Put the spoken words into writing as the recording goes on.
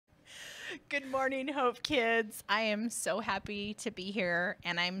Good morning, Hope Kids. I am so happy to be here,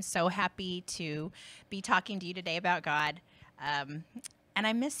 and I'm so happy to be talking to you today about God. And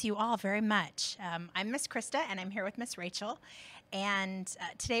I miss you all very much. I'm Miss Christa, and I'm here with Miss Rachel. And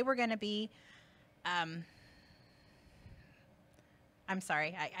today we're going to be, I'm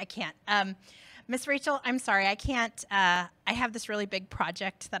sorry, I can't. Miss Rachel, I'm sorry, I can't. I have this really big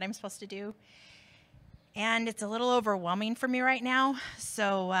project that I'm supposed to do. And it's a little overwhelming for me right now,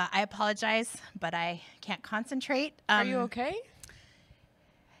 so I apologize, but I can't concentrate. Are you okay?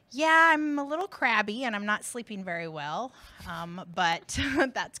 Yeah, I'm a little crabby, and I'm not sleeping very well, but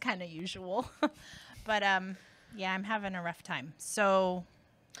that's kind of usual. But yeah, I'm having a rough time. So,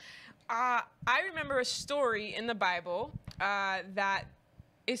 I remember a story in the Bible that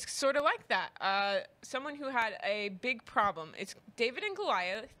is sort of like that. Someone who had a big problem. It's David and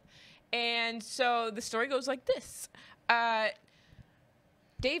Goliath. And so the story goes like this.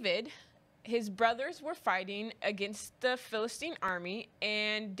 David, his brothers were fighting against the Philistine army,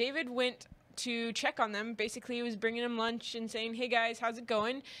 and David went to check on them. Basically, he was bringing them lunch and saying, hey, guys, how's it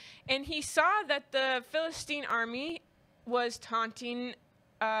going? And he saw that the Philistine army was taunting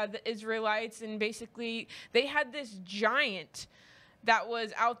the Israelites, and basically they had this giant that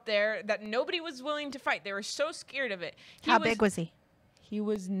was out there that nobody was willing to fight. They were so scared of it. How big was he? He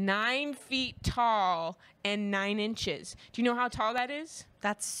was 9 feet tall and 9 inches. Do you know how tall that is?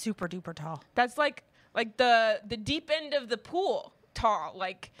 That's super duper tall. That's like the deep end of the pool tall.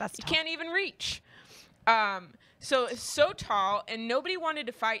 That's you tall. Can't even reach. So it's so tall, and nobody wanted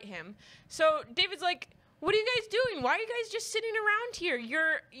to fight him. So David's like, what are you guys doing? Why are you guys just sitting around here?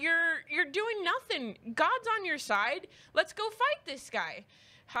 You're doing nothing. God's on your side. Let's go fight this guy.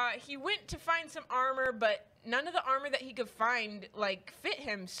 He went to find some armor, but none of the armor that he could find fit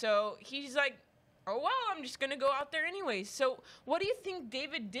him. So he's like, oh well, I'm just gonna go out there anyways. So what do you think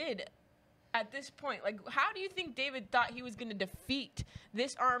David did at this point? How do you think David thought he was gonna defeat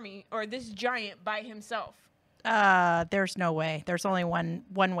this army or this giant by himself? There's no way. There's only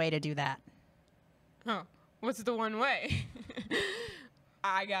one way to do that. Huh. What's the one way?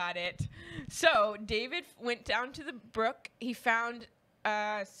 I got it. So David went down to the brook. He found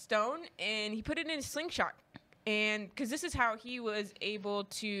a stone, and he put it in a slingshot. And because this is how he was able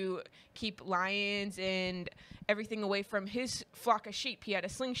to keep lions and everything away from his flock of sheep. He had a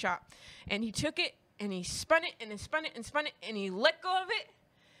slingshot, and he took it, and he spun it, and he spun it, and spun it, and he let go of it,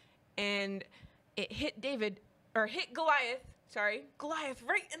 and it hit Goliath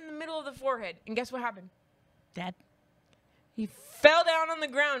right in the middle of the forehead. And guess what happened? Dead. He fell down on the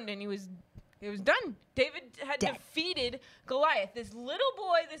ground, and it was done. David had defeated Goliath. This little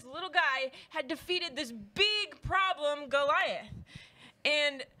boy, this little guy had defeated this big problem, Goliath.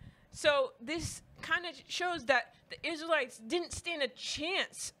 And so this kind of shows that the Israelites didn't stand a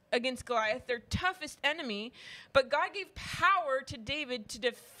chance against Goliath, their toughest enemy, but God gave power to David to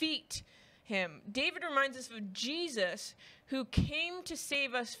defeat him. David reminds us of Jesus, who came to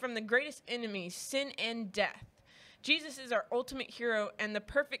save us from the greatest enemies, sin and death. Jesus is our ultimate hero and the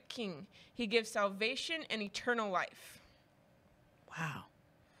perfect king. He gives salvation and eternal life. Wow.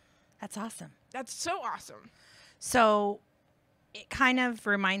 That's awesome. That's so awesome. So it kind of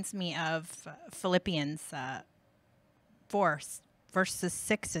reminds me of Philippians 4, verses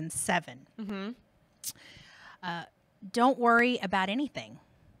 6 and 7. Mm-hmm. Don't worry about anything,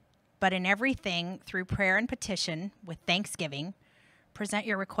 but in everything, through prayer and petition, with thanksgiving, present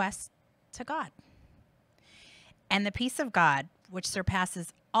your requests to God. And the peace of God, which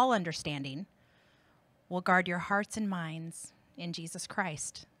surpasses all understanding, will guard your hearts and minds in Jesus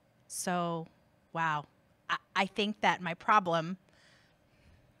Christ. So, wow. I think that my problem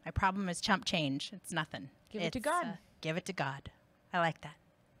is chump change. It's nothing. Give it to God. Give it to God. I like that.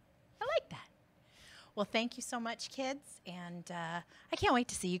 I like that. Well, thank you so much, kids. And I can't wait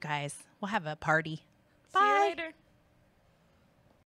to see you guys. We'll have a party.